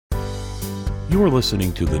You're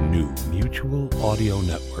listening to the new Mutual Audio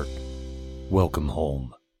Network. Welcome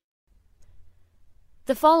home.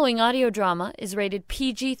 The following audio drama is rated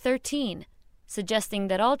PG-13, suggesting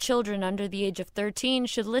that all children under the age of 13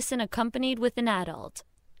 should listen accompanied with an adult.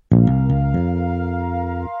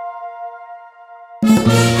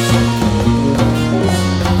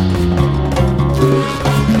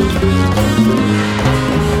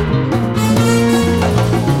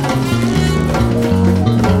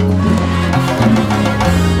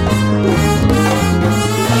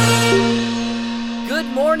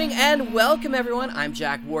 And welcome everyone, I'm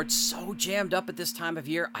Jack Ward. So jammed up at this time of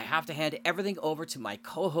year, I have to hand everything over to my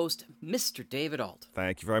co-host, Mr. David Ault.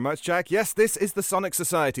 Thank you very much, Jack. Yes, this is the Sonic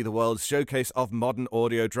Society, the world's showcase of modern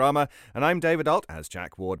audio drama, and I'm David Ault, as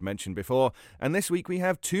Jack Ward mentioned before, and this week we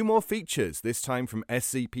have two more features, this time from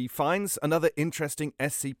SCP Finds, another interesting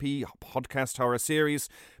SCP podcast horror series,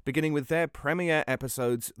 beginning with their premiere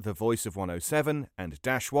episodes, The Voice of 107 and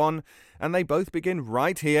Dash 1, and they both begin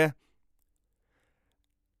right here.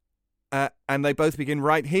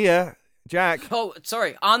 Jack. Oh,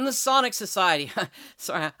 sorry, on the Sonic Society.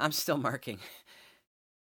 Sorry, I'm still marking.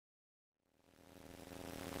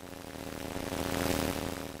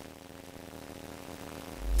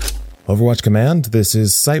 Overwatch Command, this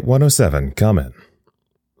is Site 107, come in.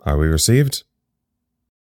 Are we received?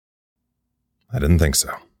 I didn't think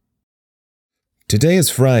so. Today is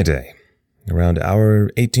Friday, around hour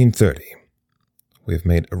 18:30. We've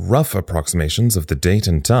made rough approximations of the date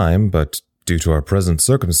and time, but due to our present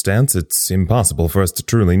circumstance, it's impossible for us to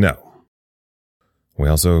truly know. We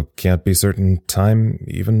also can't be certain time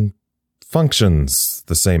even functions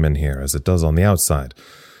the same in here as it does on the outside.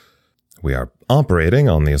 We are operating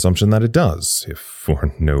on the assumption that it does, if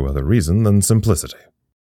for no other reason than simplicity.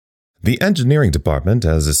 The engineering department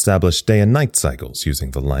has established day and night cycles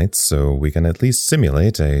using the lights, so we can at least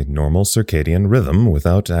simulate a normal circadian rhythm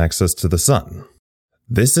without access to the sun.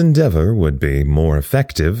 This endeavor would be more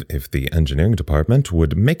effective if the engineering department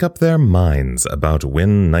would make up their minds about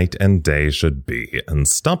when night and day should be and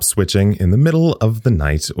stop switching in the middle of the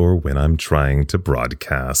night or when I'm trying to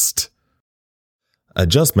broadcast.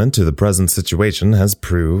 Adjustment to the present situation has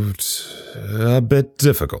proved a bit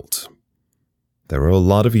difficult. There are a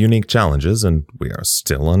lot of unique challenges, and we are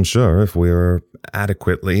still unsure if we are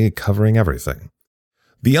adequately covering everything.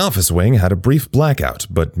 The office wing had a brief blackout,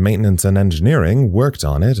 but maintenance and engineering worked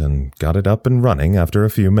on it and got it up and running after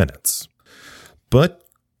a few minutes. But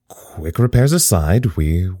quick repairs aside,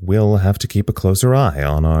 we will have to keep a closer eye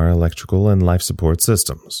on our electrical and life support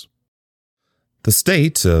systems. The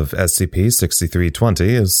state of SCP-6320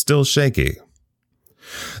 is still shaky.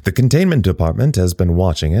 The containment department has been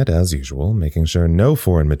watching it as usual, making sure no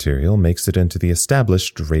foreign material makes it into the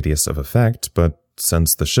established radius of effect, but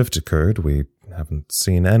since the shift occurred, we haven't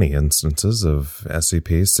seen any instances of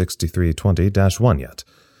SCP-6320-1 yet.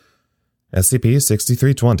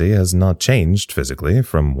 SCP-6320 has not changed physically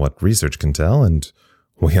from what research can tell, and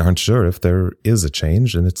we aren't sure if there is a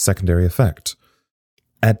change in its secondary effect.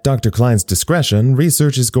 At Dr. Klein's discretion,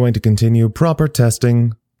 research is going to continue proper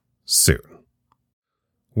testing soon.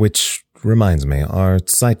 Which reminds me, our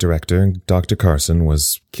site director, Dr. Carson,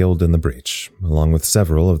 was killed in the breach, along with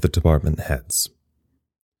several of the department heads.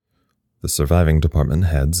 The surviving department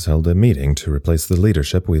heads held a meeting to replace the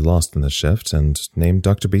leadership we lost in the shift and named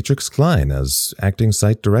Dr. Beatrix Klein as acting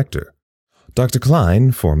site director. Dr.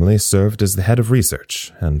 Klein formerly served as the head of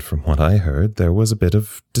research, and from what I heard, there was a bit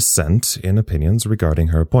of dissent in opinions regarding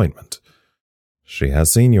her appointment. She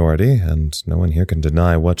has seniority, and no one here can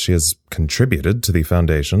deny what she has contributed to the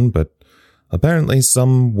Foundation, but apparently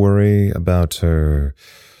some worry about her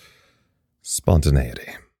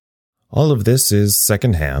spontaneity. All of this is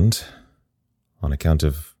secondhand, on account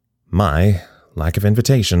of my lack of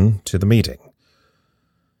invitation to the meeting,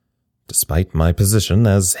 despite my position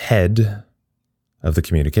as head of the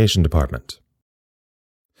communication department.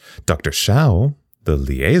 Dr. Shao, the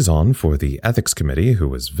liaison for the ethics committee who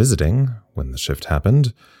was visiting when the shift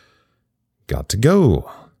happened, got to go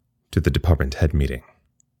to the department head meeting.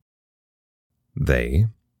 They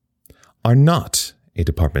are not a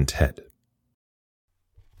department head.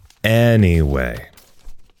 Anyway,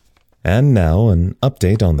 and now an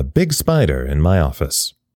update on the big spider in my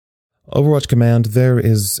office. Overwatch Command, there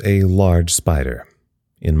is a large spider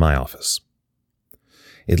in my office.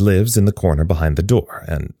 It lives in the corner behind the door,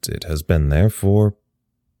 and it has been there for...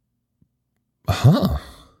 I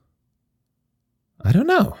don't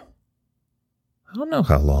know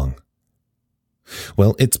how long.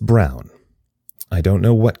 Well, it's brown. I don't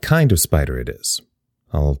know what kind of spider it is.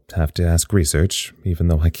 I'll have to ask research, even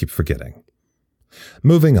though I keep forgetting.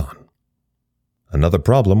 Moving on. Another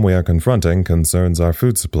problem we are confronting concerns our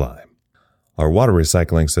food supply. Our water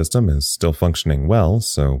recycling system is still functioning well,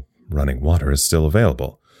 so running water is still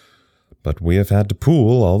available. But we have had to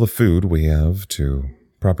pool all the food we have to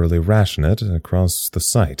properly ration it across the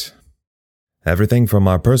site. Everything from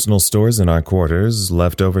our personal stores in our quarters,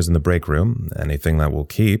 leftovers in the break room, anything that we'll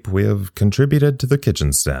keep, we have contributed to the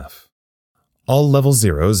kitchen staff. All level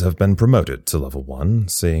 0s have been promoted to level 1,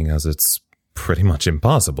 seeing as it's pretty much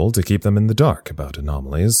impossible to keep them in the dark about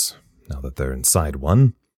anomalies, now that they're inside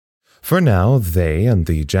one. For now, they and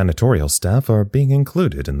the janitorial staff are being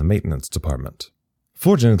included in the maintenance department.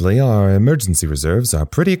 Fortunately, our emergency reserves are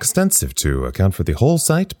pretty extensive to account for the whole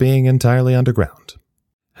site being entirely underground.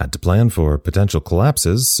 Had to plan for potential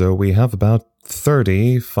collapses, so we have about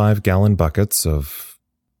 30 5-gallon buckets of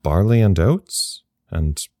barley and oats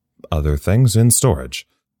and other things in storage.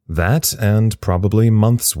 That and probably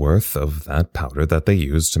months' worth of that powder that they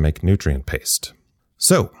use to make nutrient paste.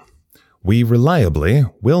 So, we reliably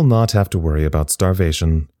will not have to worry about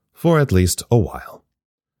starvation for at least a while,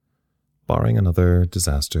 barring another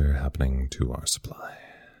disaster happening to our supply.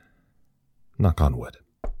 Knock on wood.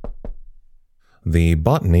 The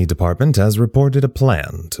botany department has reported a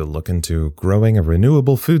plan to look into growing a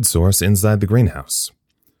renewable food source inside the greenhouse.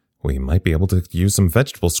 We might be able to use some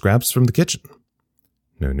vegetable scraps from the kitchen.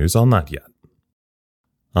 No news on that yet.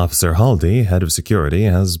 Officer Haldy, head of security,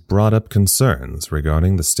 has brought up concerns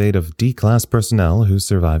regarding the state of D-class personnel who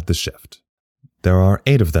survived the shift. There are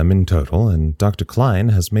 8 of them in total, and Dr. Klein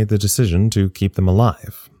has made the decision to keep them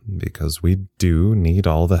alive, because we do need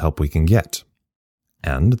all the help we can get.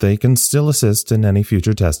 And they can still assist in any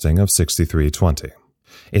future testing of 6320.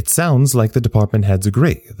 It sounds like the department heads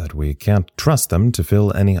agree that we can't trust them to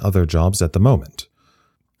fill any other jobs at the moment.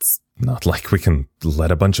 It's not like we can let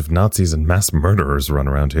a bunch of Nazis and mass murderers run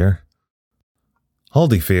around here.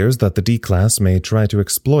 Haldy fears that the D-class may try to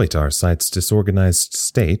exploit our site's disorganized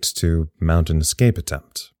state to mount an escape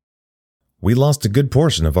attempt. We lost a good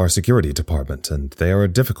portion of our security department, and they are a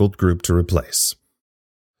difficult group to replace.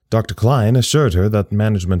 Dr. Klein assured her that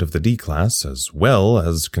management of the D-class, as well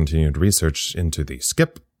as continued research into the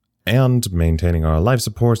skip and maintaining our life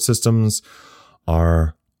support systems,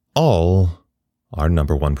 are all our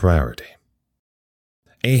number one priority.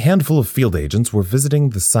 A handful of field agents were visiting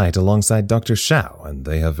the site alongside Dr. Shao, and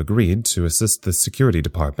they have agreed to assist the security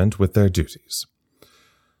department with their duties.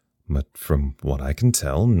 But from what I can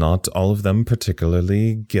tell, not all of them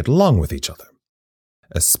particularly get along with each other.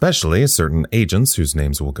 Especially certain agents whose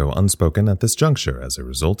names will go unspoken at this juncture as a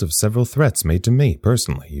result of several threats made to me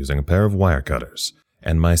personally using a pair of wire cutters,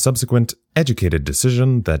 and my subsequent educated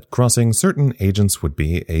decision that crossing certain agents would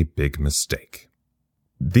be a big mistake.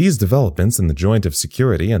 These developments in the joint of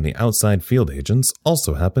security and the outside field agents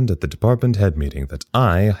also happened at the department head meeting that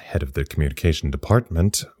I, head of the communication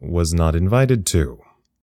department, was not invited to.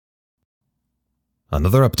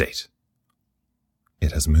 Another update.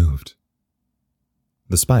 It has moved.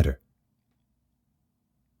 The spider.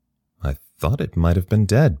 I thought it might have been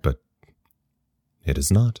dead, but it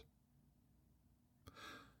is not.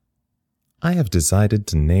 I have decided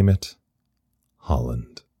to name it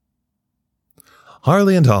Holland.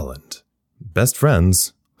 Harley and Holland, best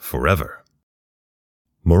friends forever.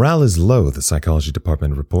 Morale is low, the psychology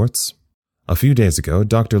department reports. A few days ago,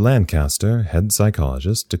 Dr. Lancaster, head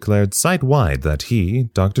psychologist, declared site-wide that he,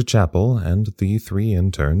 Dr. Chappell, and the 3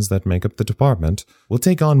 interns that make up the department will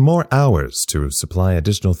take on more hours to supply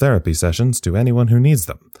additional therapy sessions to anyone who needs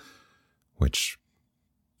them, which,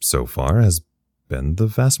 so far, has been the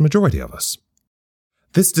vast majority of us.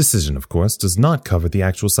 This decision, of course, does not cover the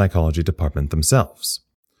actual psychology department themselves.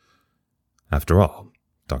 After all,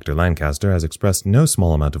 Dr. Lancaster has expressed no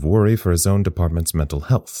small amount of worry for his own department's mental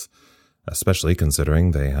health, especially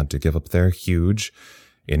considering they had to give up their huge,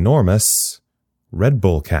 enormous Red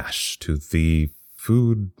Bull cash to the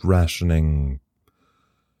food rationing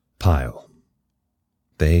pile.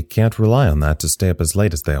 They can't rely on that to stay up as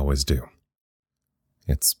late as they always do.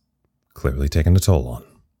 It's clearly taken a toll on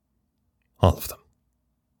all of them.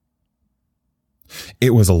 It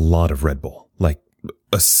was a lot of Red Bull, like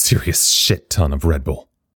a serious shit ton of Red Bull.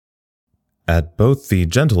 At both the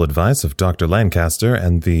gentle advice of Dr. Lancaster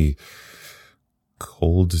and the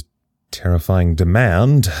cold, terrifying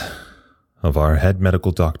demand of our head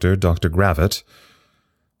medical doctor, Dr. Gravitt,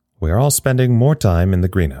 we are all spending more time in the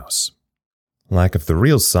greenhouse. Lack of the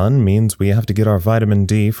real sun means we have to get our vitamin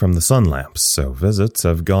D from the sun lamps, so visits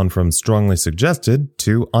have gone from strongly suggested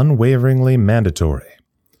to unwaveringly mandatory.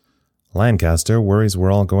 Lancaster worries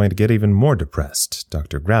we're all going to get even more depressed.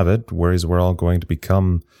 Dr. Gravitt worries we're all going to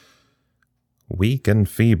become weak and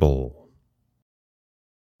feeble.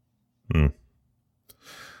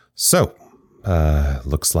 So,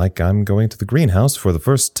 looks like I'm going to the greenhouse for the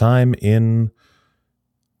first time in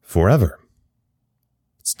forever.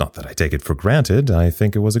 It's not that I take it for granted. I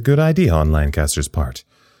think it was a good idea on Lancaster's part.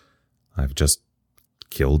 I've just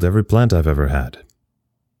killed every plant I've ever had.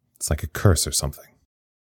 It's like a curse or something.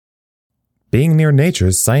 Being near nature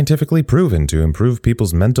is scientifically proven to improve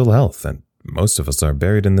people's mental health, and most of us are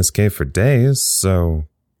buried in this cave for days, so...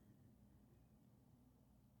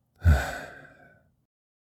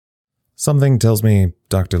 Something tells me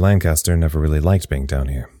Dr. Lancaster never really liked being down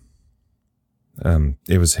here.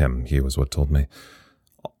 It was him. He was what told me.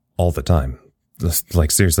 All the time.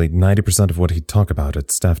 Like, seriously, 90% of what he'd talk about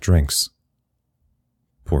at staff drinks.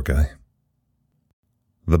 Poor guy.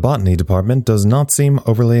 The botany department does not seem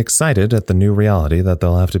overly excited at the new reality that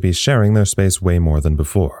they'll have to be sharing their space way more than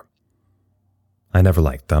before. I never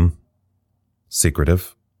liked them.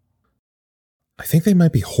 Secretive. I think they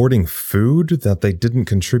might be hoarding food that they didn't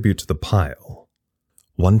contribute to the pile.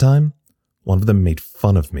 One time, one of them made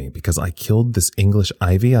fun of me because I killed this English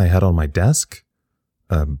ivy I had on my desk.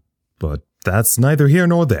 But that's neither here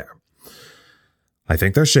nor there. I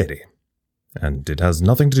think they're shady, and it has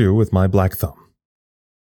nothing to do with my black thumb.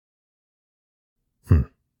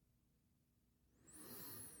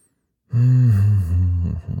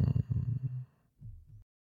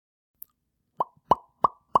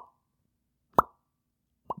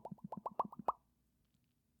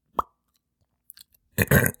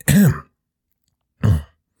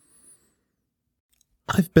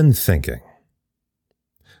 I've been thinking.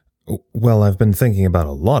 Well, I've been thinking about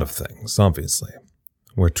a lot of things, obviously.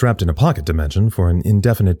 We're trapped in a pocket dimension for an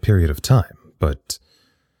indefinite period of time, but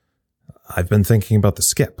I've been thinking about the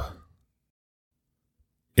skip.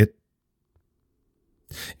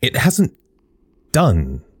 It hasn't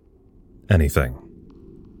done anything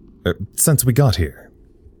since we got here.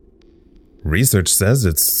 Research says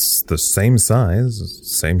it's the same size,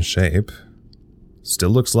 same shape. Still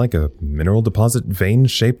looks like a mineral deposit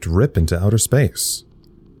vein-shaped rip into outer space.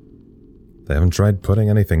 They haven't tried putting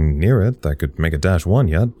anything near it that could make a -1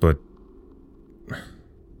 yet, but...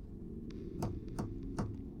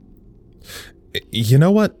 You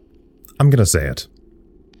know what? I'm gonna say it.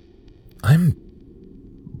 I'm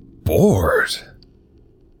bored.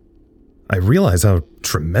 I realize how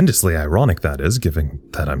tremendously ironic that is, given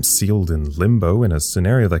that I'm sealed in limbo in a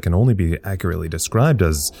scenario that can only be accurately described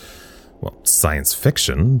as, well, science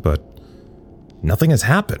fiction, but nothing has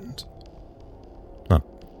happened.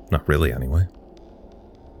 Not really, anyway.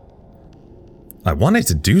 I wanted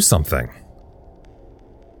to do something.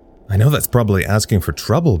 I know that's probably asking for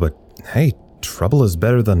trouble, but hey, trouble is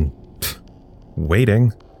better than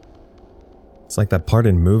waiting. It's like that part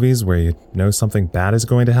in movies where you know something bad is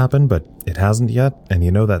going to happen, but it hasn't yet, and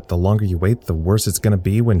you know that the longer you wait, the worse it's going to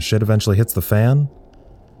be when shit eventually hits the fan.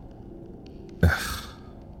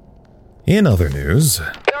 In other news...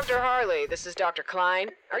 Dr. Harley, this is Dr. Klein.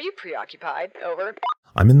 Are you preoccupied? Over.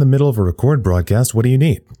 I'm in the middle of a record broadcast. What do you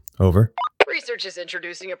need? Over. Research is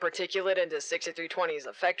introducing a particulate into 6320's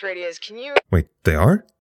effect radius. Can you... Wait, they are?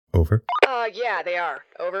 Over. Yeah, they are.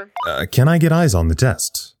 Over. Can I get eyes on the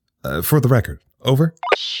test? For the record. Over.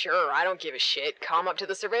 Sure, I don't give a shit. Come up to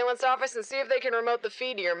the surveillance office and see if they can remote the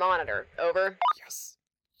feed to your monitor. Over. Yes.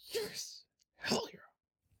 Hell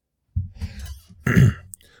yeah.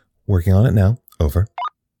 Working on it now. Over.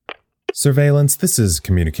 Surveillance, this is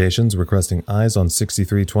communications requesting eyes on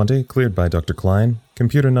 6320, cleared by Dr. Klein.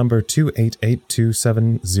 Computer number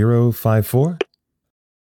 288270054.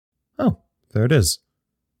 Oh, there it is.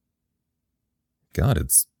 God,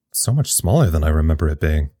 it's so much smaller than I remember it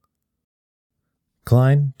being.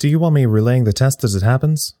 Klein, do you want me relaying the test as it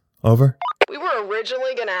happens? Over. We were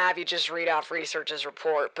originally gonna have you just read off research's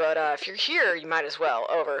report, but if you're here, you might as well.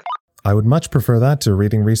 Over. I would much prefer that to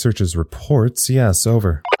reading researchers' reports. Yes,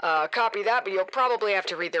 over. Copy that, but you'll probably have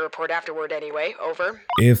to read the report afterward anyway. Over.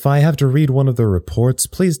 If I have to read one of the reports,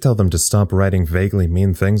 please tell them to stop writing vaguely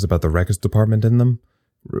mean things about the records department in them.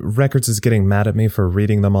 Records is getting mad at me for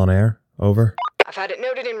reading them on air. Over. I've had it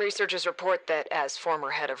noted in research's report that, as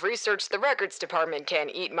former head of research, the records department can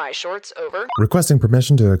eat my shorts. Over. Requesting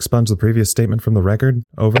permission to expunge the previous statement from the record.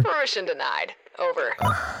 Over. Permission denied. Over.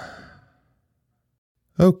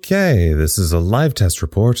 Okay, this is a live test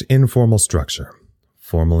report, informal structure.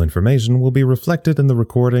 Formal information will be reflected in the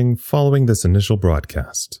recording following this initial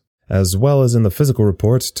broadcast, as well as in the physical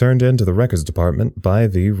report turned in to the records department by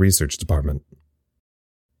the research department.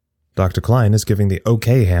 Dr. Klein is giving the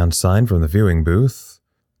OK hand sign from the viewing booth.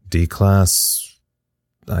 D-Class,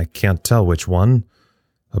 I can't tell which one,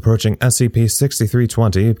 approaching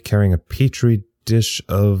SCP-6320, carrying a petri dish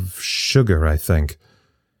of sugar, I think.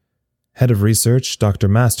 Head of Research, Dr.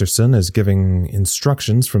 Masterson, is giving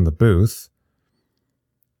instructions from the booth.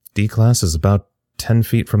 D-Class is about 10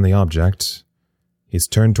 feet from the object. He's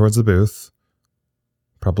turned towards the booth,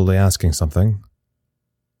 probably asking something.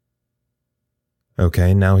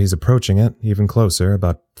 Okay, now he's approaching it, even closer,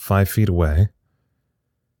 about 5 feet away.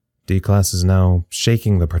 D-Class is now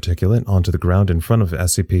shaking the particulate onto the ground in front of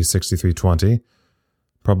SCP-6320,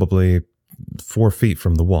 probably 4 feet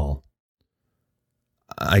from the wall.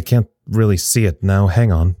 I can't really see it now.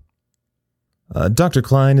 Hang on. Dr.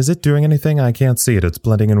 Klein, is it doing anything? I can't see it. It's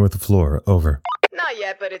blending in with the floor. Over. Not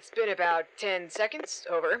yet, but it's been about 10 seconds.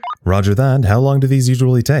 Over. Roger that. How long do these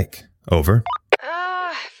usually take? Over.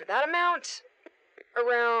 For that amount,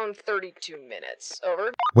 around 32 minutes.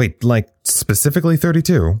 Over. Wait, like specifically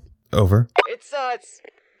 32? Over. It's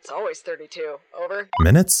always 32. Over.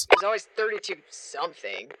 Minutes? There's always 32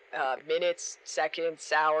 something. Minutes,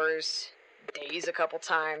 seconds, hours, days a couple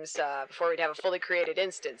times, before we'd have a fully created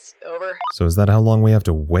instance. Over. So is that how long we have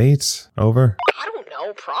to wait? Over. I don't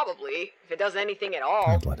know, probably. If it does anything at all.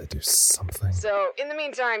 I'd let it do something. So, in the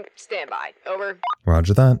meantime, stand by. Over.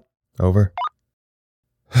 Roger that. Over.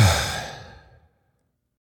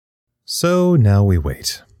 So now we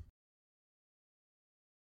wait.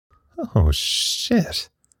 Oh shit.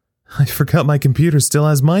 I forgot my computer still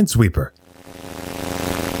has Minesweeper.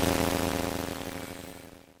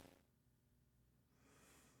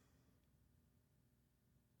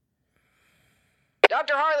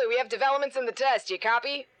 Dr. Harley, we have developments in the test. You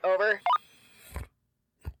copy? Over.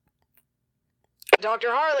 Dr.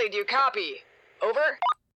 Harley, do you copy? Over.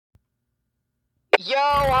 Yo,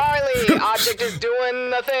 Harley! Object is doing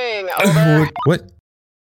the thing. Over. What?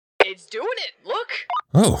 It's doing it. Look.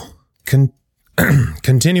 Oh.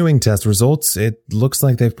 Continuing test results. It looks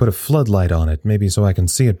like they've put a floodlight on it, maybe so I can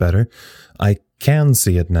see it better. I can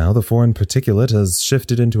see it now. The foreign particulate has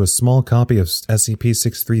shifted into a small copy of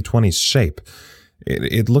SCP-6320's shape.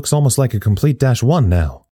 It looks almost like a complete -1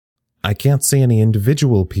 now. I can't see any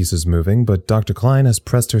individual pieces moving, but Dr. Klein has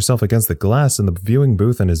pressed herself against the glass in the viewing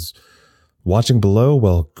booth and is watching below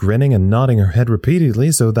while grinning and nodding her head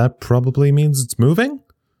repeatedly, so that probably means it's moving?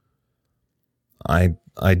 I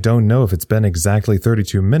don't know if it's been exactly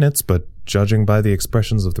 32 minutes, but judging by the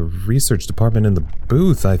expressions of the research department in the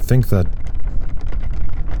booth, I think that...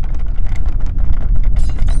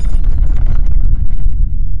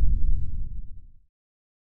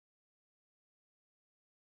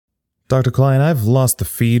 Dr. Klein, I've lost the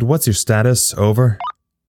feed. What's your status? Over.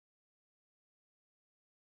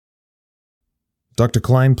 Dr.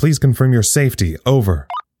 Klein, please confirm your safety. Over.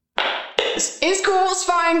 It's cool, it's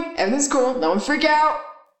fine. Everything's cool. No one freak out.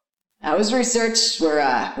 That was research.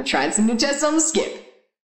 We're trying some new tests on the skip.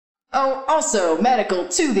 Oh, also, medical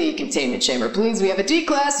to the containment chamber, please. We have a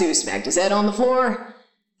D-Class who smacked his head on the floor. I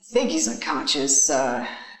think he's unconscious.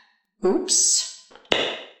 Oops.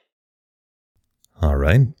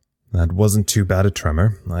 Alright. That wasn't too bad a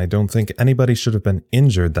tremor. I don't think anybody should have been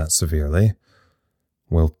injured that severely.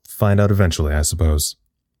 We'll find out eventually, I suppose.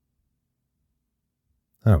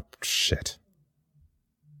 Oh, shit.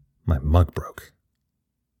 My mug broke.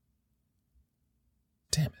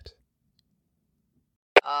 Damn it.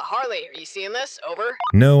 Harley, are you seeing this? Over.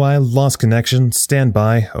 No, I lost connection. Stand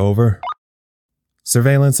by. Over.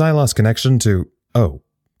 Surveillance, I lost connection to... Oh.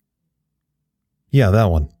 Yeah, that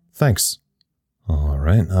one. Thanks.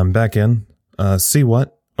 Alright, I'm back in. See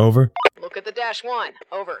what? Over. Look at the -1.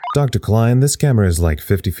 Over. Dr. Klein, this camera is like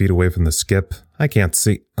 50 feet away from the skip. I can't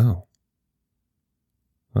see... Oh.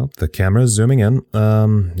 Well, the camera is zooming in.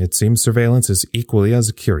 It seems surveillance is equally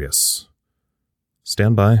as curious.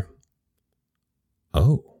 Stand by.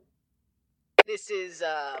 Oh. This is,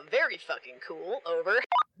 very fucking cool. Over.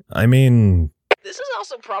 I mean... This is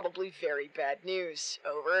also probably very bad news.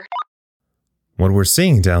 Over. What we're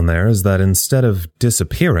seeing down there is that instead of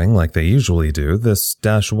disappearing like they usually do, this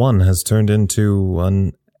 -1 has turned into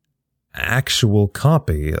an actual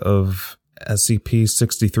copy of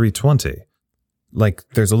SCP-6320. Like,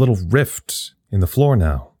 there's a little rift in the floor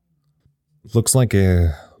now. Looks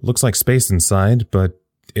like space inside, but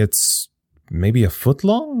it's maybe a foot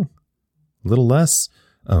long? A little less?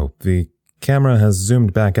 Oh, the camera has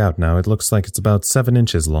zoomed back out now. It looks like it's about 7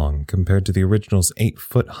 inches long compared to the original's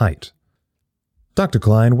 8-foot height. Dr.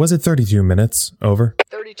 Klein, was it 32 minutes? Over.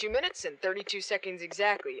 32 minutes and 32 seconds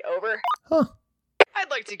exactly. Over. Huh. I'd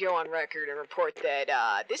like to go on record and report that,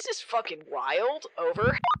 this is fucking wild.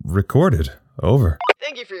 Over. Recorded. Over.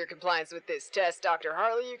 Thank you for your compliance with this test, Dr.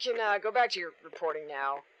 Harley. You can, go back to your reporting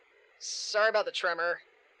now. Sorry about the tremor.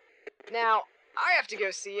 Now, I have to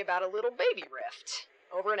go see about a little baby rift.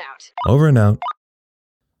 Over and out. Over and out.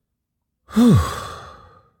 Whew.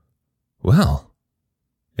 Well,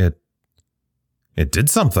 it did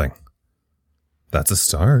something. That's a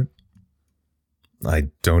start. I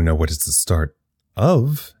don't know what it's the start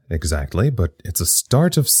of exactly, but it's a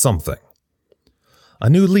start of something. A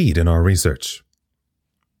new lead in our research.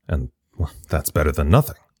 And, well, that's better than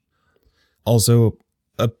nothing. Also,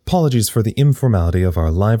 apologies for the informality of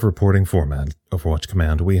our live reporting format, Overwatch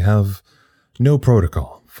Command. We have no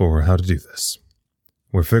protocol for how to do this.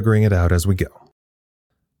 We're figuring it out as we go.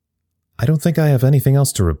 I don't think I have anything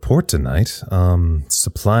else to report tonight.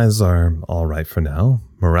 Supplies are all right for now.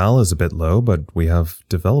 Morale is a bit low, but we have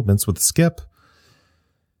developments with Skip.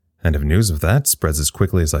 And if news of that spreads as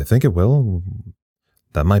quickly as I think it will,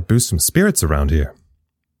 that might boost some spirits around here.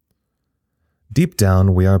 Deep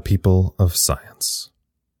down, we are people of science.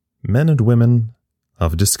 Men and women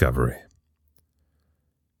of discovery.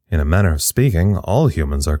 In a manner of speaking, all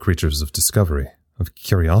humans are creatures of discovery, of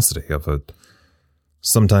curiosity, of a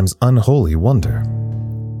sometimes unholy wonder.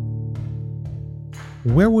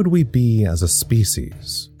 Where would we be as a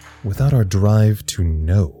species without our drive to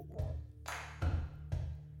know?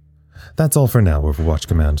 That's all for now, Overwatch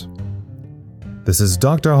Command. This is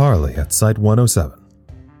Dr. Harley at Site 107.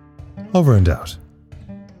 Over and out.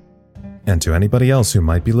 And to anybody else who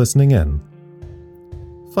might be listening in,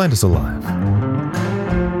 find us alive.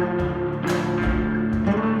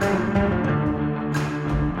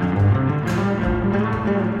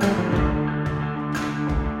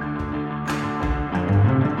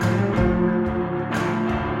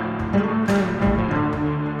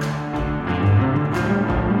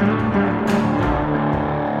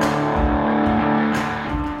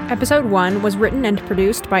 Episode 1 was written and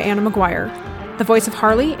produced by Anna Maguire. The voice of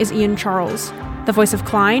Harley is Ian Charles. The voice of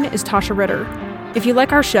Klein is Tasha Ritter. If you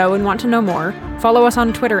like our show and want to know more, follow us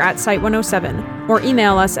on Twitter at Site107 or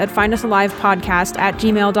email us at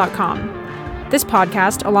findusalivepodcast@gmail.com. This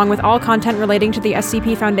podcast, along with all content relating to the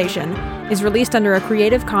SCP Foundation, is released under a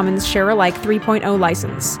Creative Commons Share-alike 3.0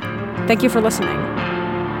 license. Thank you for listening.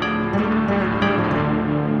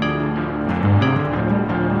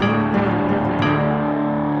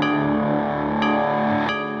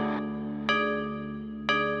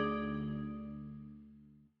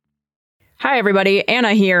 Hi, everybody.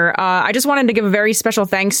 Anna here. I just wanted to give a very special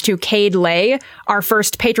thanks to Cade Lay, our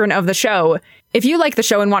first patron of the show. If you like the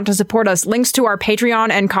show and want to support us, links to our Patreon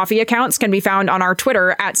and Ko-fi accounts can be found on our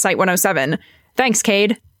Twitter at Site107. Thanks,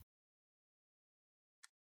 Cade.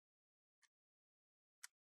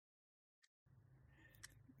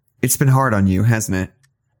 It's been hard on you, hasn't it?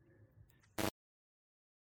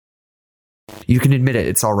 You can admit it.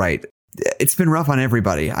 It's all right. It's been rough on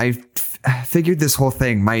everybody. I figured this whole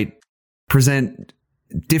thing might present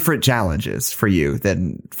different challenges for you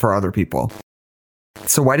than for other people.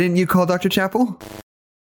 So why didn't you call Dr. Chapel?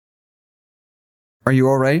 Are you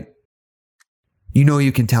all right? You know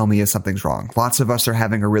you can tell me if something's wrong. Lots of us are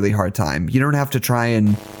having a really hard time. You don't have to try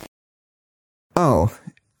and... Oh.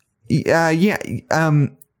 I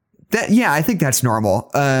think that's normal.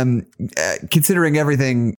 Considering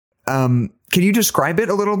everything, can you describe it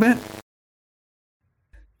a little bit?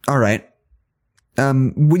 All right.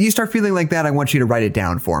 When you start feeling like that, I want you to write it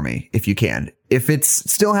down for me, if you can. If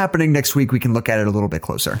it's still happening next week, we can look at it a little bit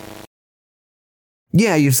closer.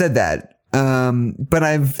 Yeah, you said that. But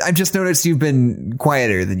I've just noticed you've been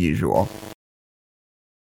quieter than usual.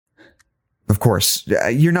 Of course,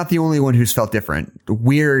 you're not the only one who's felt different.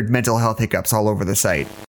 Weird mental health hiccups all over the site.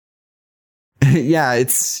 Yeah,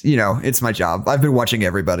 it's my job. I've been watching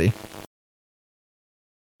everybody.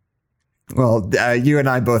 Well, you and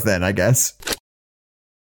I both then, I guess.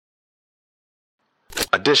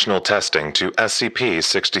 Additional testing to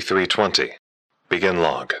SCP-6320. Begin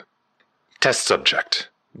log. Test subject,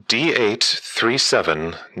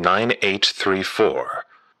 D8379834.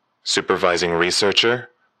 Supervising researcher,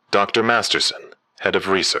 Dr. Masterson, Head of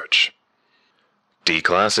Research.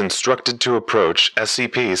 D-Class instructed to approach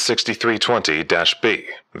SCP-6320-B,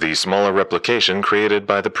 the smaller replication created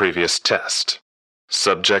by the previous test.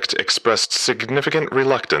 Subject expressed significant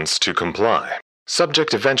reluctance to comply.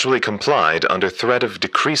 Subject eventually complied under threat of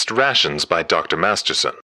decreased rations by Dr.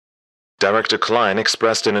 Masterson. Director Klein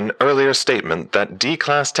expressed in an earlier statement that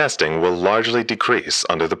D-Class testing will largely decrease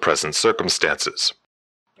under the present circumstances.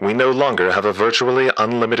 We no longer have a virtually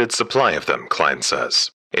unlimited supply of them, Klein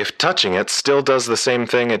says. If touching it still does the same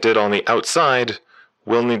thing it did on the outside,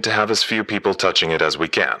 we'll need to have as few people touching it as we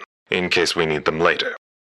can, in case we need them later.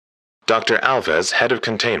 Dr. Alves, head of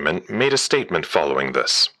containment, made a statement following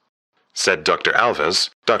this. Said Dr. Alves,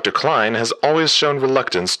 Dr. Klein has always shown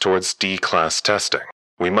reluctance towards D-Class testing.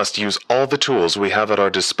 We must use all the tools we have at our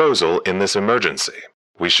disposal in this emergency.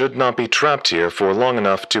 We should not be trapped here for long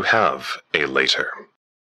enough to have a later.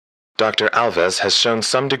 Dr. Alves has shown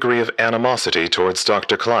some degree of animosity towards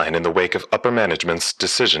Dr. Klein in the wake of upper management's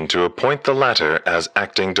decision to appoint the latter as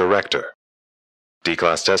acting director.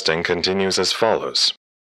 D-Class testing continues as follows.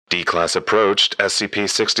 D-Class approached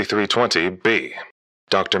SCP-6320-B.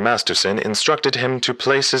 Dr. Masterson instructed him to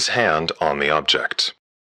place his hand on the object.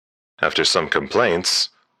 After some complaints,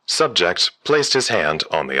 subject placed his hand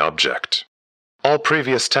on the object. All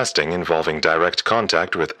previous testing involving direct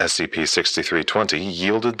contact with SCP-6320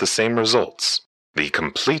 yielded the same results, the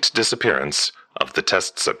complete disappearance of the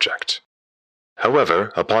test subject.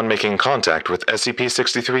 However, upon making contact with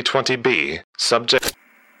SCP-6320-B, subject...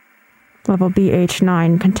 Level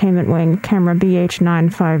BH9, Containment Wing, Camera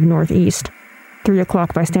BH95 Northeast. 3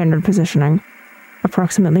 o'clock by standard positioning.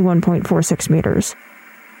 Approximately 1.46 meters.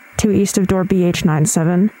 2 east of door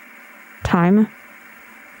BH97. Time...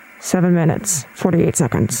 7 minutes, 48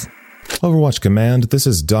 seconds. Overwatch Command, this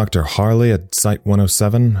is Dr. Harley at Site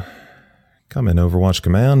 107. Come in, Overwatch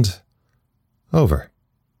Command. Over.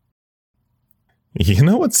 You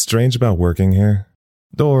know what's strange about working here?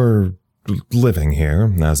 Or living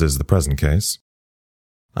here, as is the present case?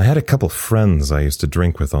 I had a couple friends I used to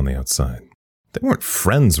drink with on the outside. They weren't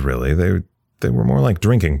friends, really. They were more like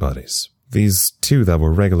drinking buddies. These two that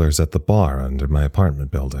were regulars at the bar under my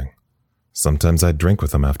apartment building. Sometimes I'd drink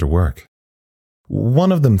with them after work.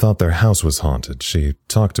 One of them thought their house was haunted. She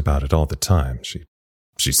talked about it all the time.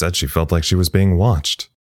 She said she felt like she was being watched.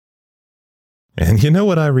 And you know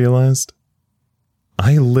what I realized?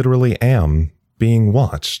 I literally am being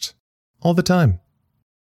watched. All the time.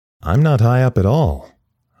 I'm not high up at all.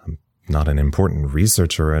 I'm not an important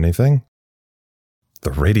researcher or anything.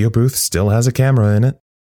 The radio booth still has a camera in it.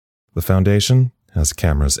 The Foundation has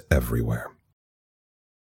cameras everywhere.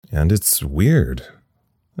 And it's weird.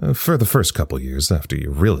 For the first couple years after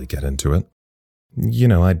you really get into it. You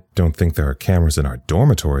know, I don't think there are cameras in our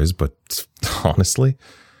dormitories, but honestly,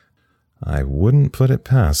 I wouldn't put it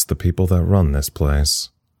past the people that run this place.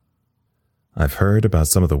 I've heard about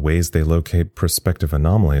some of the ways they locate prospective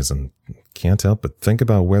anomalies and can't help but think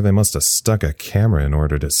about where they must have stuck a camera in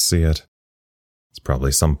order to see it. It's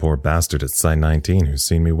probably some poor bastard at Site 19 who's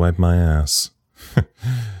seen me wipe my ass.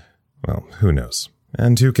 Well, who knows?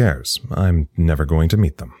 And who cares? I'm never going to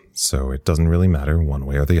meet them, so it doesn't really matter one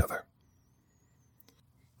way or the other.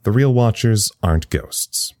 The real watchers aren't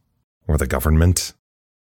ghosts. Or the government.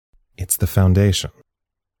 It's the Foundation.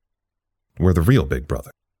 We're the real Big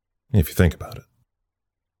Brother, if you think about it.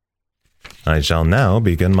 I shall now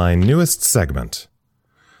begin my newest segment.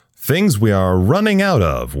 Things we are running out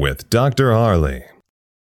of with Dr. Harley.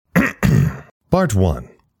 Part 1.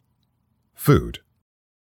 Food.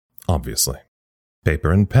 Obviously.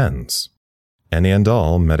 Paper and pens. Any and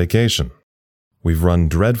all medication. We've run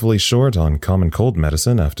dreadfully short on common cold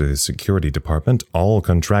medicine after the security department all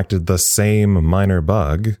contracted the same minor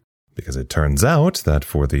bug, because it turns out that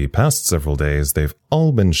for the past several days they've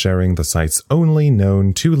all been sharing the site's only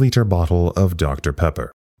known 2-liter bottle of Dr.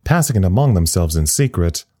 Pepper, passing it among themselves in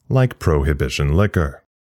secret like prohibition liquor.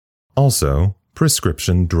 Also,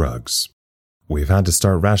 prescription drugs. We've had to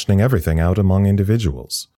start rationing everything out among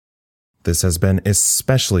individuals. This has been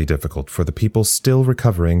especially difficult for the people still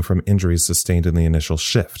recovering from injuries sustained in the initial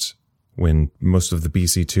shift, when most of the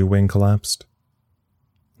BC2 wing collapsed.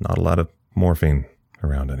 Not a lot of morphine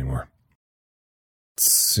around anymore.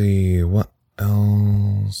 Let's see, what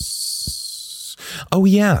else? Oh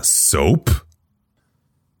yeah, soap!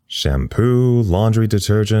 Shampoo, laundry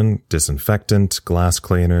detergent, disinfectant, glass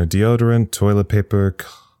cleaner, deodorant, toilet paper,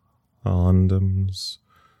 condoms...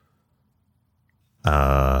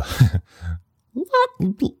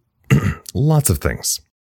 lots of things.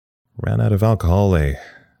 Ran out of alcohol a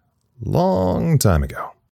long time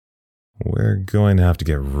ago. We're going to have to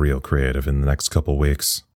get real creative in the next couple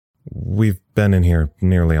weeks. We've been in here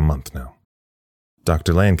nearly a month now.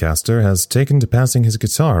 Dr. Lancaster has taken to passing his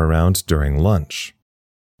guitar around during lunch.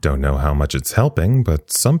 Don't know how much it's helping,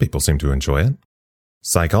 but some people seem to enjoy it.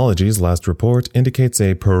 Psychology's last report indicates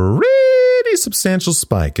a pretty substantial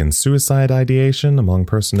spike in suicide ideation among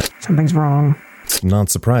personnel. Something's wrong. It's not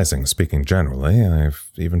surprising, speaking generally. I've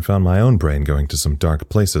even found my own brain going to some dark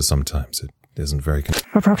places sometimes. It isn't very...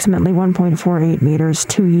 Approximately 1.48 meters,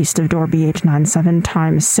 2 east of door BH97,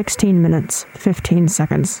 time 16 minutes, 15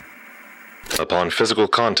 seconds. Upon physical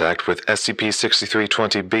contact with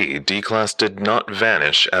SCP-6320-B, D-Class did not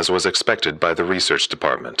vanish as was expected by the research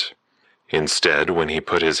department. Instead, when he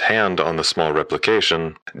put his hand on the small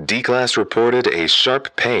replication, D-Class reported a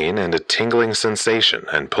sharp pain and a tingling sensation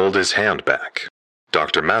and pulled his hand back.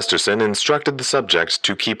 Dr. Masterson instructed the subject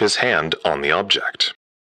to keep his hand on the object.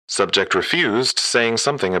 Subject refused, saying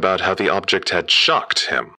something about how the object had shocked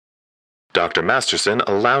him. Dr. Masterson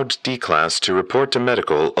allowed D-Class to report to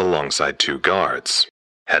medical alongside 2 guards.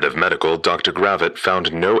 Head of medical, Dr. Gravitt,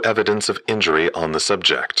 found no evidence of injury on the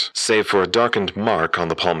subject, save for a darkened mark on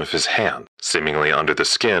the palm of his hand. Seemingly under the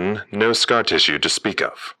skin, no scar tissue to speak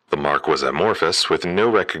of. The mark was amorphous with no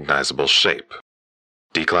recognizable shape.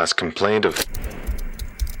 D-Class complained of...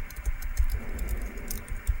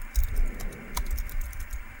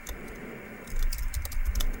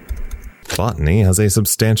 Botany has a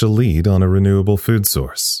substantial lead on a renewable food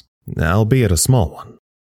source, albeit a small one.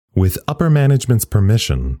 With upper management's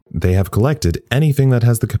permission, they have collected anything that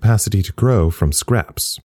has the capacity to grow from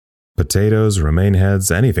scraps. Potatoes, romaine heads,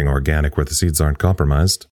 anything organic where the seeds aren't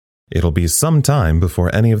compromised. It'll be some time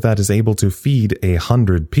before any of that is able to feed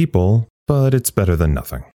 100 people, but it's better than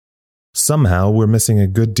nothing. Somehow we're missing a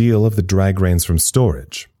good deal of the dry grains from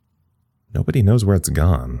storage. Nobody knows where it's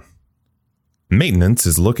gone. Maintenance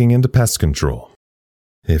is looking into pest control.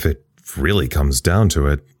 If it really comes down to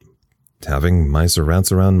it, having mice or rats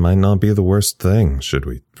around might not be the worst thing, should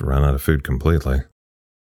we run out of food completely.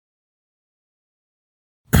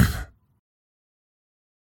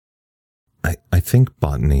 I think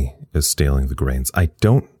Botany is stealing the grains. I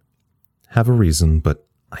don't have a reason, but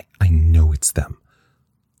I know it's them.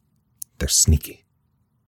 They're sneaky.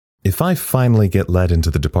 If I finally get led into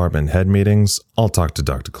the department head meetings, I'll talk to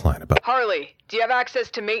Dr. Klein about... Harley, do you have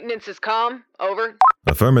access to maintenance's comm? Over.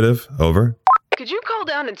 Affirmative. Over. Could you call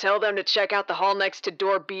down and tell them to check out the hall next to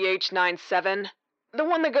door BH97? The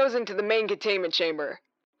one that goes into the main containment chamber.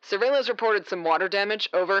 Surveillance reported some water damage.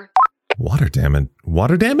 Over. Water damage?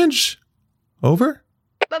 Water damage? Over?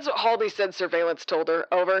 That's what Haldy said surveillance told her.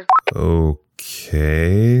 Over.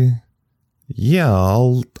 Okay. Yeah,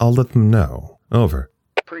 I'll let them know. Over.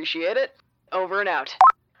 Appreciate it. Over and out.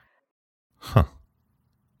 Huh.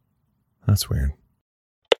 That's weird.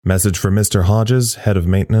 Message for Mr. Hodges, head of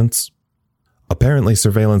maintenance. Apparently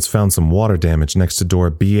surveillance found some water damage next to door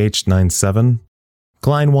BH97.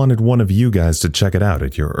 Klein wanted one of you guys to check it out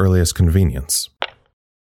at your earliest convenience.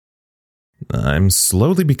 I'm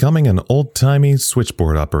slowly becoming an old-timey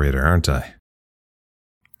switchboard operator, aren't I?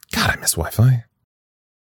 God, I miss Wi-Fi.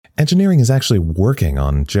 Engineering is actually working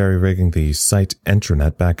on jerry-rigging the site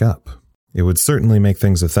intranet back up. It would certainly make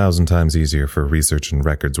things 1,000 times easier for research and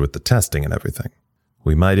records with the testing and everything.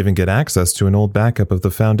 We might even get access to an old backup of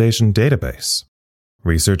the Foundation database.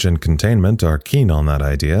 Research and Containment are keen on that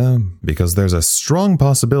idea because there's a strong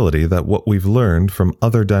possibility that what we've learned from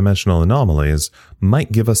other dimensional anomalies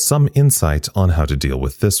might give us some insight on how to deal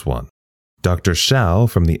with this one. Dr. Shao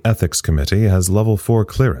from the Ethics Committee has level 4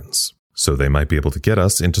 clearance, so they might be able to get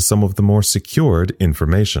us into some of the more secured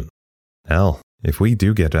information. Hell, if we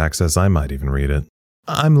do get access, I might even read it.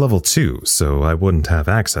 I'm level 2, so I wouldn't have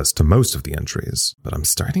access to most of the entries, but I'm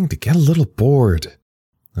starting to get a little bored.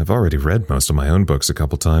 I've already read most of my own books a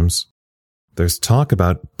couple times. There's talk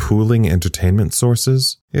about pooling entertainment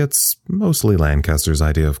sources. It's mostly Lancaster's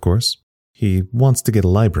idea, of course. He wants to get a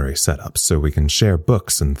library set up so we can share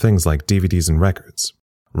books and things like DVDs and records.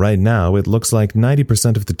 Right now, it looks like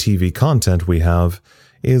 90% of the TV content we have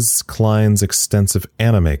is Klein's extensive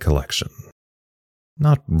anime collection.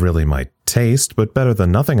 Not really my taste, but better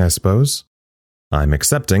than nothing, I suppose. I'm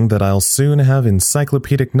accepting that I'll soon have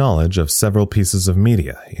encyclopedic knowledge of several pieces of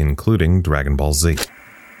media, including Dragon Ball Z.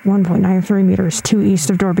 1.93 meters, 2 east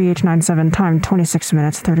of door BH97, time 26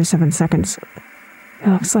 minutes, 37 seconds. It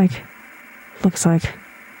looks like... Not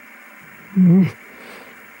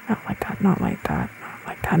like that, not like that, not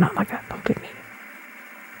like that, not like that. Look at me.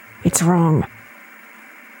 It's wrong.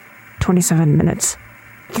 27 minutes,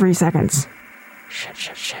 3 seconds.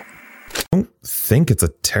 Shit. I don't think it's a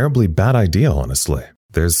terribly bad idea, honestly.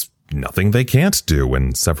 There's nothing they can't do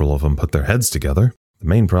when several of them put their heads together. The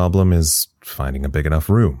main problem is finding a big enough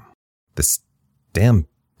room. This damn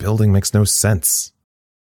building makes no sense.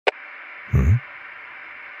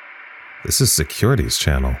 This is Security's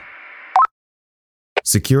channel.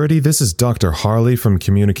 Security, this is Dr. Harley from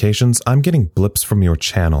Communications. I'm getting blips from your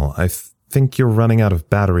channel. I think you're running out of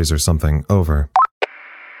batteries or something. Over.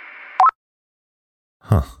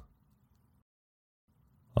 Huh.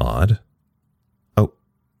 Odd. Oh,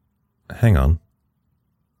 hang on.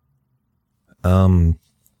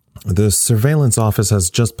 The surveillance office has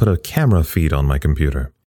just put a camera feed on my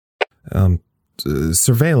computer.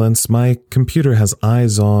 Surveillance, my computer has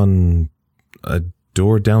eyes on a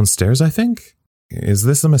door downstairs, I think? Is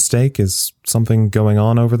this a mistake? Is something going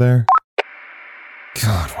on over there?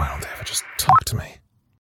 God, why don't they ever just talk to me?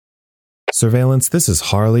 Surveillance, this is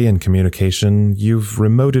Harley in communication. You've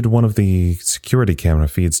remoted one of the security camera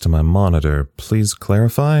feeds to my monitor. Please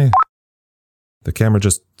clarify? The camera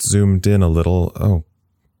just zoomed in a little. Oh.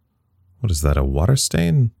 What is that, a water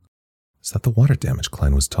stain? Is that the water damage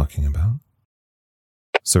Klein was talking about?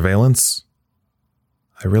 Surveillance?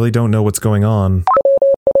 I really don't know what's going on.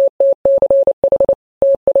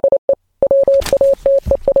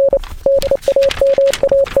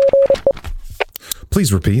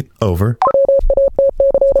 Please repeat. Over.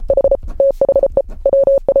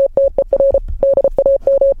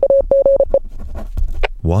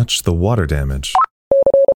 Watch the water damage.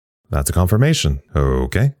 That's a confirmation.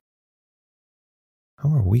 Okay.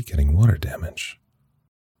 How are we getting water damage?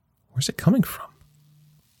 Where's it coming from?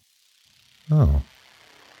 Oh.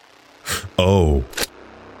 Oh.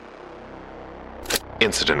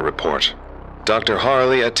 Incident report. Dr.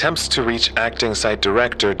 Harley attempts to reach acting site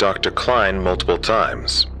director Dr. Klein multiple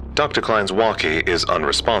times. Dr. Klein's walkie is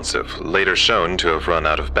unresponsive, later shown to have run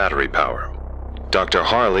out of battery power. Dr.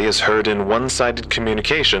 Harley is heard in one-sided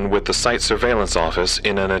communication with the site surveillance office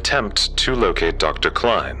in an attempt to locate Dr.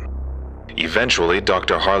 Klein. Eventually,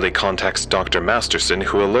 Dr. Harley contacts Dr. Masterson,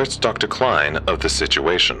 who alerts Dr. Klein of the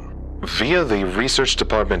situation. Via the research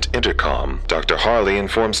department intercom, Dr. Harley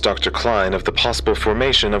informs Dr. Klein of the possible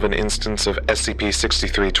formation of an instance of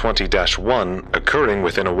SCP-6320-1 occurring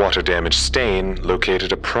within a water-damaged stain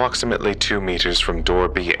located approximately 2 meters from door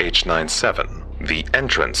BH97, the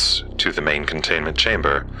entrance to the main containment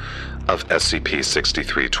chamber of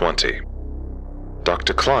SCP-6320.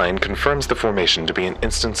 Dr. Klein confirms the formation to be an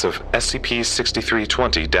instance of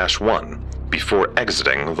SCP-6320-1 before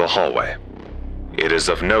exiting the hallway. It is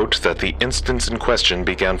of note that the instance in question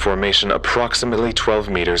began formation approximately 12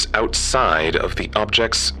 meters outside of the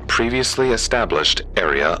object's previously established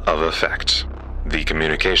area of effect. The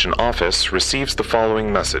communication office receives the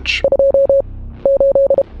following message.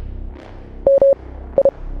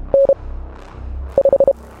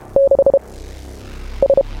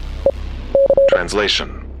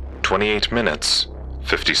 Translation: 28 minutes,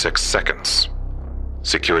 56 seconds.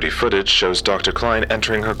 Security footage shows Dr. Klein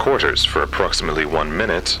entering her quarters for approximately 1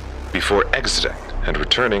 minute before exiting and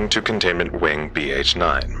returning to Containment Wing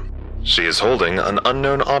BH9. She is holding an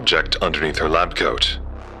unknown object underneath her lab coat.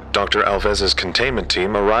 Dr. Alvez's containment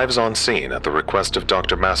team arrives on scene at the request of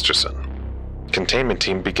Dr. Masterson. Containment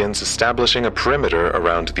team begins establishing a perimeter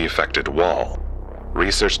around the affected wall.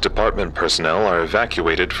 Research department personnel are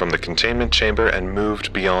evacuated from the containment chamber and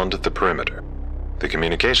moved beyond the perimeter. The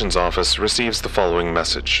communications office receives the following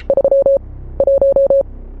message.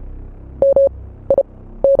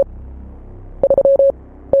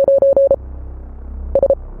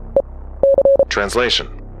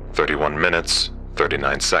 Translation: 31 minutes,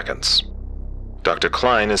 39 seconds. Dr.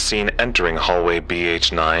 Klein is seen entering hallway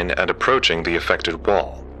BH9 and approaching the affected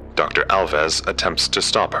wall. Dr. Alves attempts to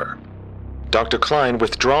stop her. Dr. Klein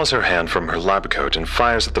withdraws her hand from her lab coat and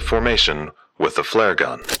fires at the formation with a flare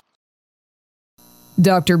gun.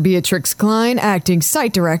 Dr. Beatrix Klein, acting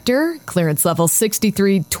site director, clearance level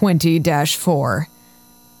 6320-4.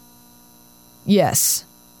 Yes.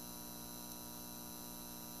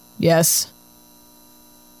 Yes.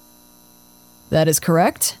 That is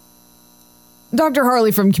correct. Dr.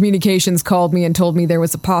 Harley from Communications called me and told me there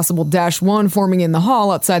was a possible -1 forming in the hall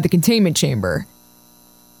outside the containment chamber.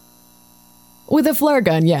 With a flare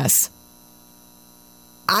gun, yes.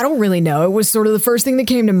 I don't really know. It was sort of the first thing that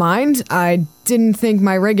came to mind. I didn't think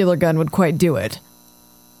my regular gun would quite do it.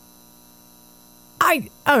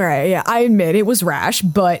 Alright, yeah, I admit it was rash,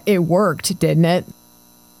 but it worked, didn't it?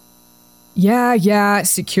 Yeah,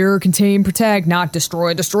 secure, contain, protect, not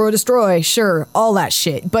destroy, sure, all that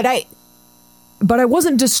shit. But I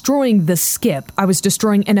wasn't destroying the skip. I was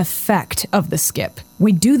destroying an effect of the skip.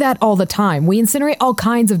 We do that all the time. We incinerate all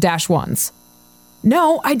kinds of -1s.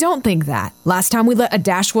 No, I don't think that. Last time we let a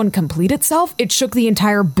 -1 complete itself, it shook the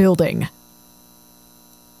entire building.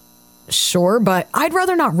 Sure, but I'd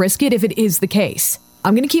rather not risk it if it is the case.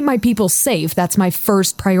 I'm gonna keep my people safe, that's my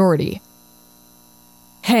first priority.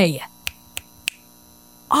 Hey.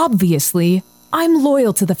 Obviously, I'm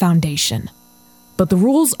loyal to the Foundation. But the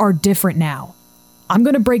rules are different now. I'm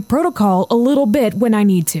gonna break protocol a little bit when I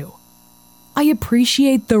need to. I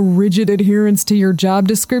appreciate the rigid adherence to your job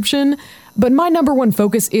description, but my #1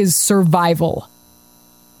 focus is survival.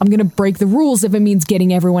 I'm gonna break the rules if it means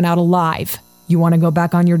getting everyone out alive. You wanna go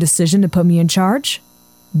back on your decision to put me in charge?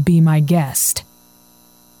 Be my guest.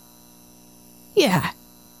 Yeah,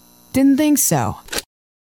 didn't think so.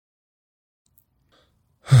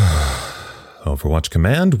 Overwatch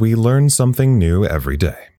Command, we learn something new every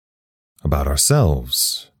day. About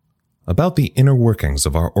ourselves. about the inner workings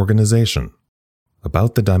of our organization,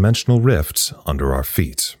 about the dimensional rift under our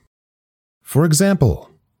feet. For example,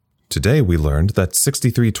 today we learned that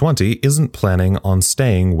 6320 isn't planning on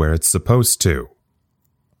staying where it's supposed to.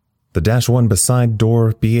 The -1 beside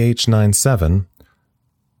door BH97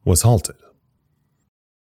 was halted.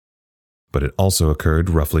 But it also occurred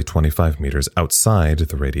roughly 25 meters outside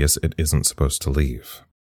the radius it isn't supposed to leave.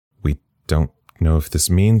 We don't know if this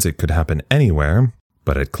means it could happen anywhere,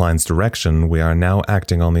 but at Klein's direction, we are now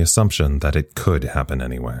acting on the assumption that it could happen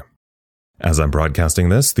anywhere. As I'm broadcasting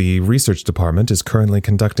this, the research department is currently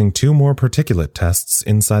conducting 2 more particulate tests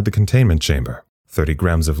inside the containment chamber, 30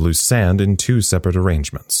 grams of loose sand in 2 separate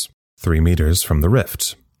arrangements, 3 meters from the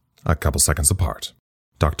rift, a couple seconds apart.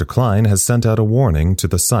 Dr. Klein has sent out a warning to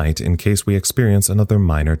the site in case we experience another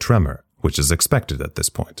minor tremor, which is expected at this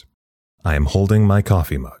point. I am holding my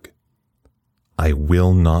coffee mug. I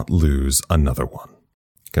will not lose another one.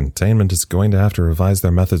 Containment is going to have to revise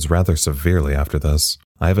their methods rather severely after this.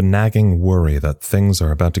 I have a nagging worry that things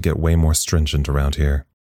are about to get way more stringent around here.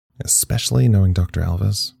 Especially knowing Dr.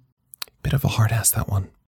 Alves. Bit of a hard ass, that one.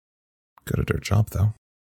 Good at her job, though.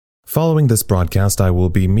 Following this broadcast, I will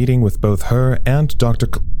be meeting with both her and Dr.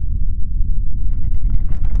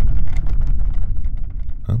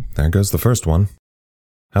 Oh, there goes the first one.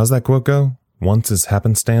 How's that quote go? Once is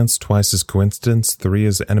happenstance, twice is coincidence, 3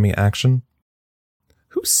 is enemy action?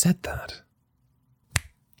 Who said that?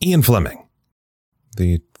 Ian Fleming.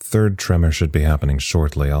 The 3rd tremor should be happening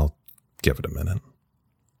shortly. I'll give it a minute.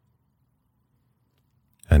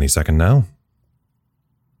 Any second now?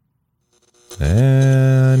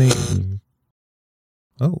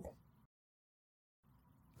 Oh.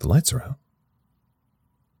 The lights are out.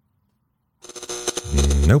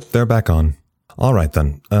 Nope, they're back on. All right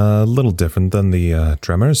then, a little different than the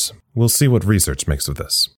tremors. We'll see what research makes of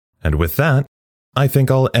this. And with that, I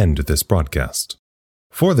think I'll end this broadcast.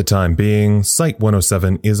 For the time being,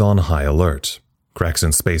 Site-107 is on high alert. Cracks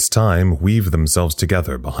in space-time weave themselves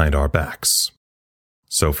together behind our backs.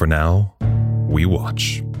 So for now, we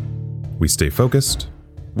watch. We stay focused.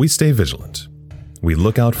 We stay vigilant. We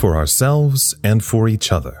look out for ourselves and for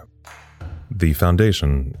each other. The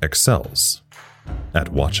Foundation excels at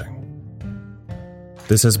watching.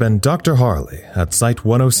 This has been Dr. Harley at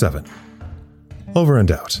Site-107. Over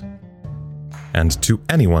and out. And to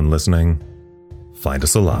anyone listening, find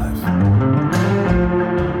us alive.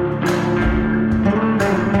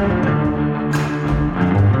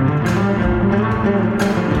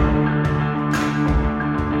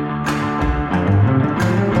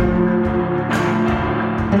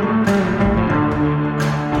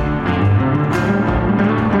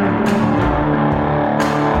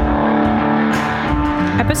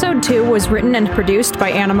 Episode 2 was written and produced by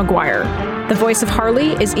Anna Maguire. The voice of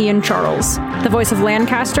Harley is Ian Charles. The voice of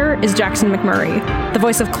Lancaster is Jackson McMurray. The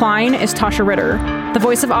voice of Klein is Tasha Ritter. The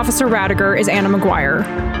voice of Officer Radiger is Anna Maguire.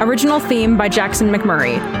 Original theme by Jackson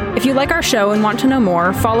McMurray. If you like our show and want to know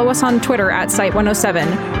more, follow us on Twitter at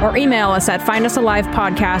Site107 or email us at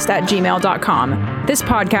findusalivepodcast@gmail.com. This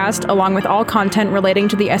podcast, along with all content relating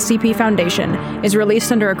to the SCP Foundation, is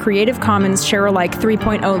released under a Creative Commons Share-alike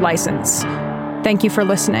 3.0 license. Thank you for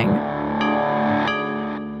listening.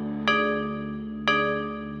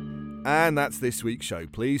 And that's this week's show.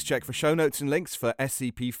 Please check for show notes and links for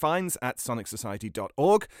SCP Finds at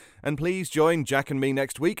sonicsociety.org. And please join Jack and me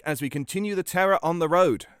next week as we continue the terror on the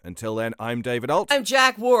road. Until then, I'm David Alt. I'm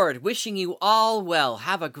Jack Ward, wishing you all well.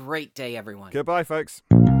 Have a great day, everyone. Goodbye, folks.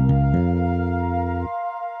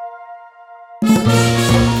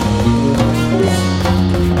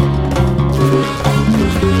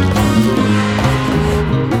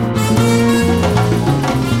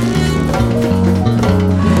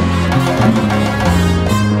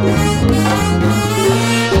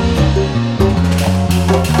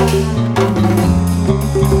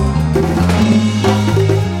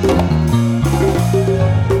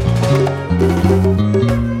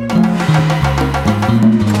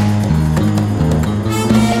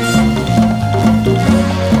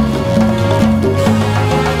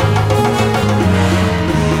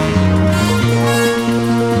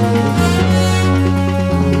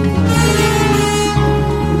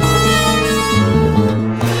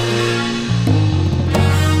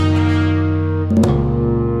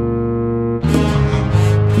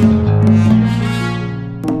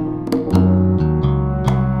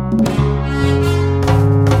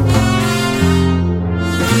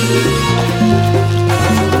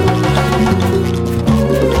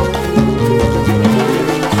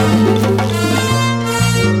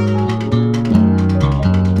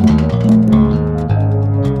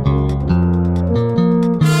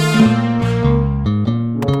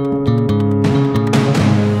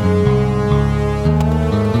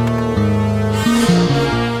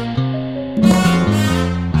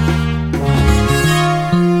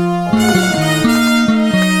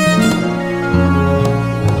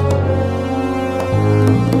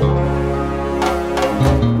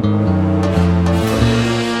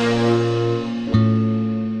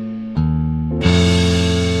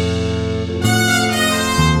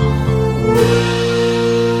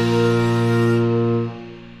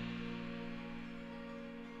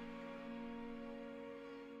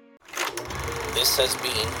 This has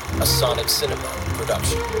been a Sonic Cinema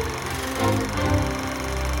production.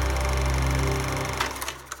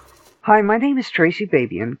 Hi, my name is Tracy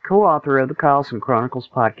Babian, co-author of the Carlson Chronicles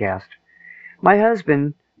podcast. My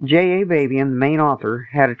husband, J.A. Babian, the main author,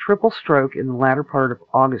 had a triple stroke in the latter part of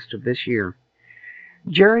August of this year.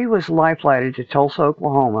 Jerry was life-flighted to Tulsa,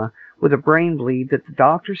 Oklahoma, with a brain bleed that the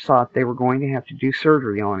doctors thought they were going to have to do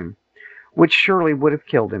surgery on him, which surely would have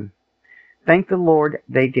killed him. Thank the Lord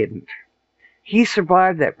they didn't. He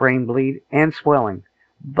survived that brain bleed and swelling,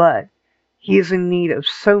 but he is in need of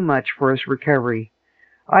so much for his recovery.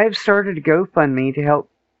 I have started a GoFundMe to help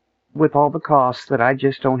with all the costs that I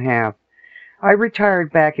just don't have. I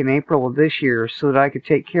retired back in April of this year so that I could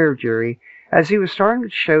take care of Jerry, as he was starting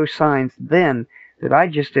to show signs then that I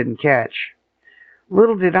just didn't catch.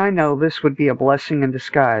 Little did I know this would be a blessing in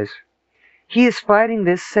disguise. He is fighting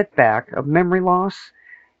this setback of memory loss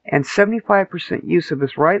and 75% use of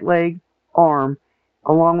his right leg, arm,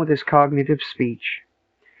 along with his cognitive speech.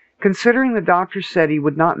 Considering the doctor said he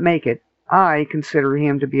would not make it, I consider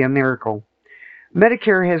him to be a miracle.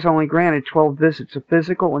 Medicare has only granted 12 visits of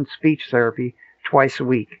physical and speech therapy twice a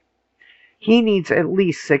week. He needs at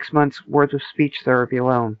least 6 months' worth of speech therapy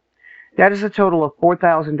alone. That is a total of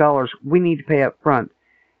 $4,000 we need to pay up front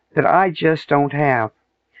that I just don't have.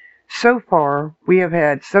 So far, we have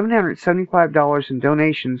had $775 in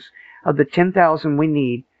donations of the $10,000 we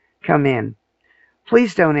need come in.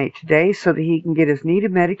 Please donate today so that he can get his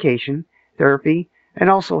needed medication, therapy, and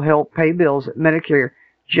also help pay bills that Medicare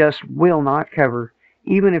just will not cover,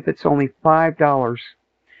 even if it's only $5.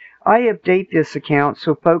 I update this account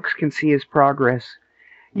so folks can see his progress.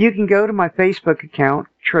 You can go to my Facebook account,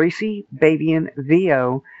 Tracy Babian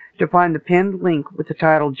VO, to find the pinned link with the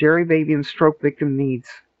title Jerry Babian Stroke Victim Needs.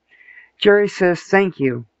 Jerry says, thank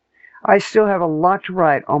you. I still have a lot to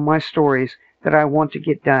write on my stories that I want to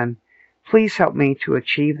get done. Please help me to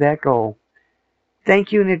achieve that goal.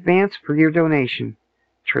 Thank you in advance for your donation.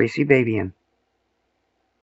 Tracy Babian.